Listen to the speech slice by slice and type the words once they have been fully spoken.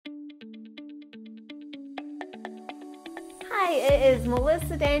Hi, it is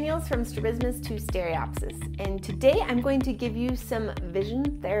Melissa Daniels from Strabismus to Stereopsis, and today I'm going to give you some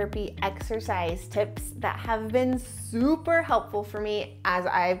vision therapy exercise tips that have been super helpful for me as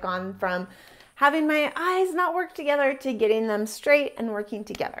I've gone from having my eyes not work together to getting them straight and working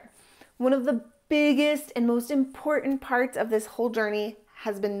together. One of the biggest and most important parts of this whole journey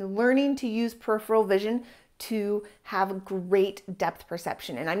has been learning to use peripheral vision to have great depth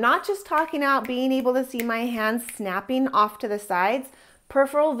perception. And I'm not just talking about being able to see my hands snapping off to the sides.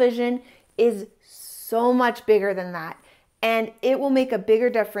 Peripheral vision is so much bigger than that. And it will make a bigger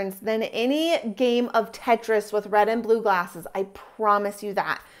difference than any game of Tetris with red and blue glasses. I promise you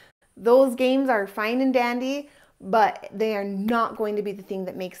that. Those games are fine and dandy, but they are not going to be the thing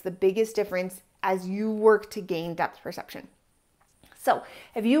that makes the biggest difference as you work to gain depth perception. So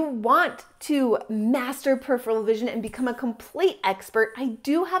if you want to master peripheral vision and become a complete expert, I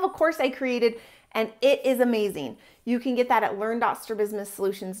do have a course I created and it is amazing. You can get that at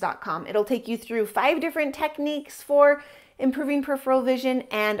learn.strabismussolutions.com. It'll take you through 5 different techniques for improving peripheral vision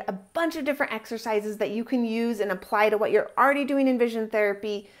and a bunch of different exercises that you can use and apply to what you're already doing in vision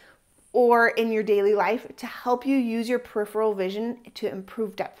therapy or in your daily life to help you use your peripheral vision to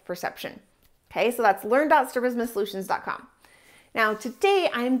improve depth perception. Okay, so that's learn.strabismussolutions.com. Now today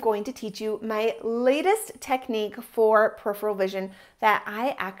I'm going to teach you my latest technique for peripheral vision that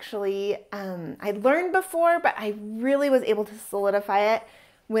I actually, I learned before, but I really was able to solidify it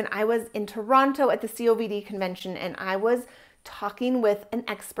when I was in Toronto at the COVD convention and I was talking with an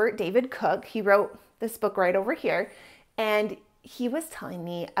expert, David Cook. He wrote this book right over here and he was telling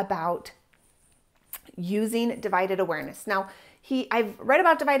me about using divided awareness. Now, I've read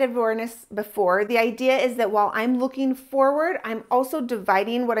about divided awareness before. The idea is that while I'm looking forward, I'm also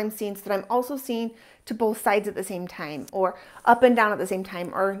dividing what I'm seeing so that I'm also seeing to both sides at the same time, or up and down at the same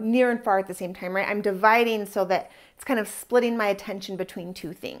time, or near and far at the same time, right? I'm dividing so that it's kind of splitting my attention between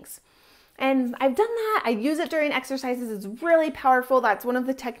two things. And I've done that. I use it during exercises. It's really powerful. That's one of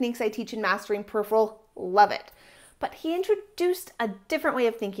the techniques I teach in Mastering Peripheral. Love it. But he introduced a different way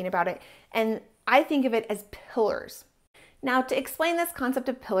of thinking about it, and I think of it as pillars. Now, to explain this concept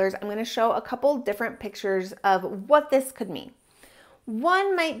of pillars, I'm going to show a couple different pictures of what this could mean.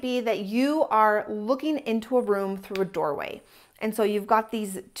 One might be that you are looking into a room through a doorway. And so you've got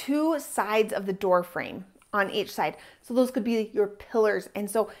these 2 sides of the door frame on each side. So those could be your pillars.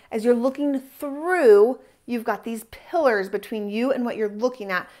 And so as you're looking through, you've got these pillars between you and what you're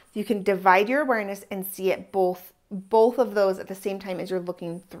looking at. You can divide your awareness and see it both of those at the same time as you're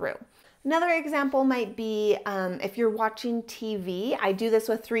looking through. Another example might be if you're watching TV. I do this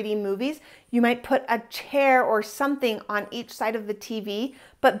with 3D movies. You might put a chair or something on each side of the TV,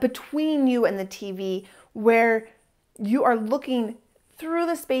 but between you and the TV where you are looking through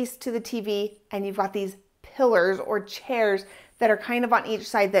the space to the TV and you've got these pillars or chairs that are kind of on each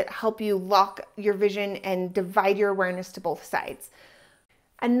side that help you lock your vision and divide your awareness to both sides.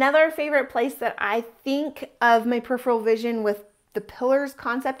 Another favorite place that I think of my peripheral vision with the pillars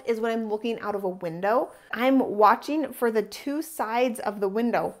concept is when I'm looking out of a window. I'm watching for the 2 sides of the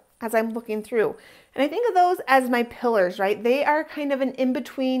window as I'm looking through. And I think of those as my pillars, right? They are kind of an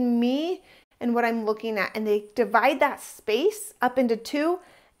in-between me and what I'm looking at. And they divide that space up into 2.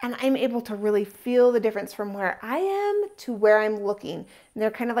 And I'm able to really feel the difference from where I am to where I'm looking. And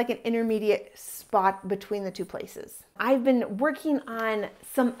they're kind of like an intermediate spot between the 2 places. I've been working on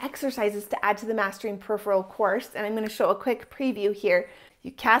some exercises to add to the Mastering Peripheral course, and I'm going to show a quick preview here.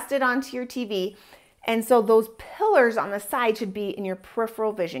 You cast it onto your TV, and so those pillars on the side should be in your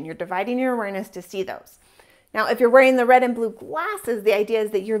peripheral vision. You're dividing your awareness to see those. Now, if you're wearing the red and blue glasses, the idea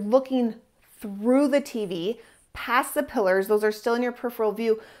is that you're looking through the TV, past the pillars. Those are still in your peripheral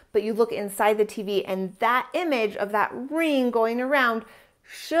view, but you look inside the TV and that image of that ring going around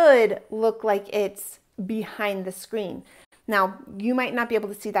should look like it's behind the screen. Now, you might not be able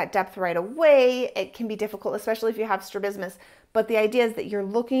to see that depth right away. It can be difficult, especially if you have strabismus, but the idea is that you're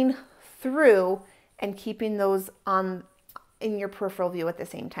looking through and keeping those on in your peripheral view at the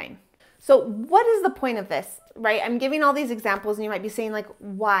same time. So what is the point of this, right? I'm giving all these examples and you might be saying like,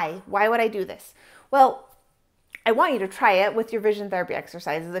 why? Why would I do this? Well, I want you to try it with your vision therapy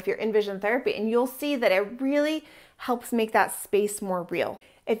exercises if you're in vision therapy, and you'll see that it really helps make that space more real.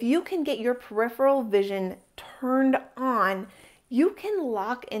 If you can get your peripheral vision turned on, you can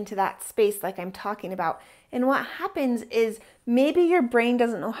lock into that space like I'm talking about. And what happens is maybe your brain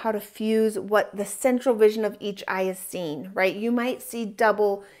doesn't know how to fuse what the central vision of each eye is seeing, right? You might see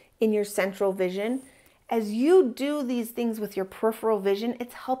double in your central vision. As you do these things with your peripheral vision,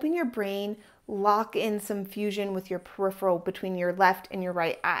 it's helping your brain lock in some fusion with your peripheral between your left and your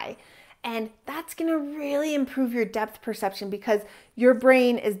right eye. And that's gonna really improve your depth perception because your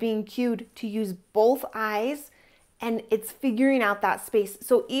brain is being cued to use both eyes and it's figuring out that space.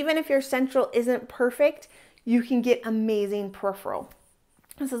 So even if your central isn't perfect, you can get amazing peripheral.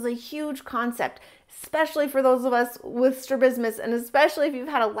 This is a huge concept, especially for those of us with strabismus, and especially if you've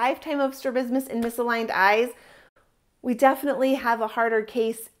had a lifetime of strabismus and misaligned eyes. We definitely have a harder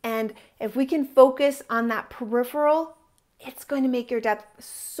case, and if we can focus on that peripheral, it's going to make your depth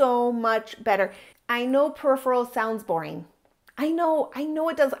so much better. I know peripheral sounds boring. I know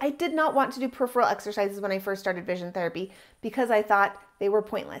it does. I did not want to do peripheral exercises when I first started vision therapy because I thought they were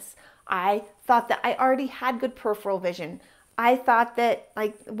pointless. I thought that I already had good peripheral vision. I thought that,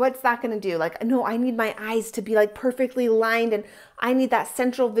 like, what's that going to do? Like, no, I need my eyes to be like perfectly lined, and I need that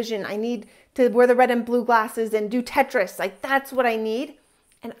central vision. I need to wear the red and blue glasses and do Tetris. Like, that's what I need.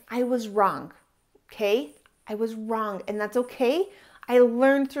 And I was wrong. Okay? I was wrong, and that's okay. I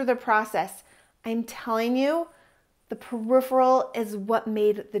learned through the process. I'm telling you, the peripheral is what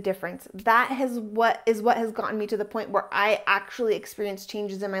made the difference. That is what has gotten me to the point where I actually experience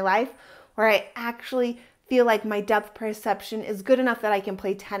changes in my life, where I actually feel like my depth perception is good enough that I can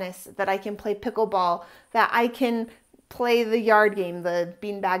play tennis, that I can play pickleball, that I can play the yard game, the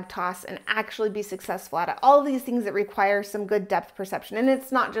beanbag toss, and actually be successful at it. All these things that require some good depth perception. And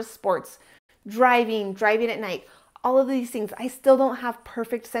it's not just sports, driving at night, all of these things. I still don't have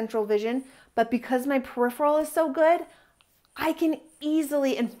perfect central vision, but because my peripheral is so good, I can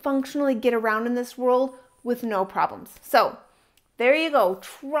easily and functionally get around in this world with no problems. So there you go.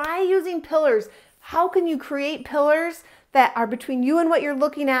 Try using pillars. How can you create pillars that are between you and what you're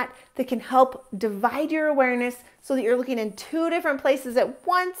looking at that can help divide your awareness so that you're looking in two different places at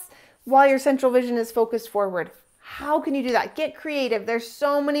once while your central vision is focused forward? How can you do that? Get creative. There's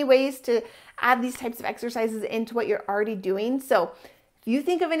so many ways to add these types of exercises into what you're already doing. So if you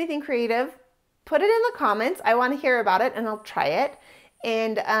think of anything creative, put it in the comments. I want to hear about it and I'll try it.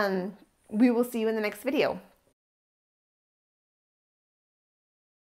 And we will see you in the next video.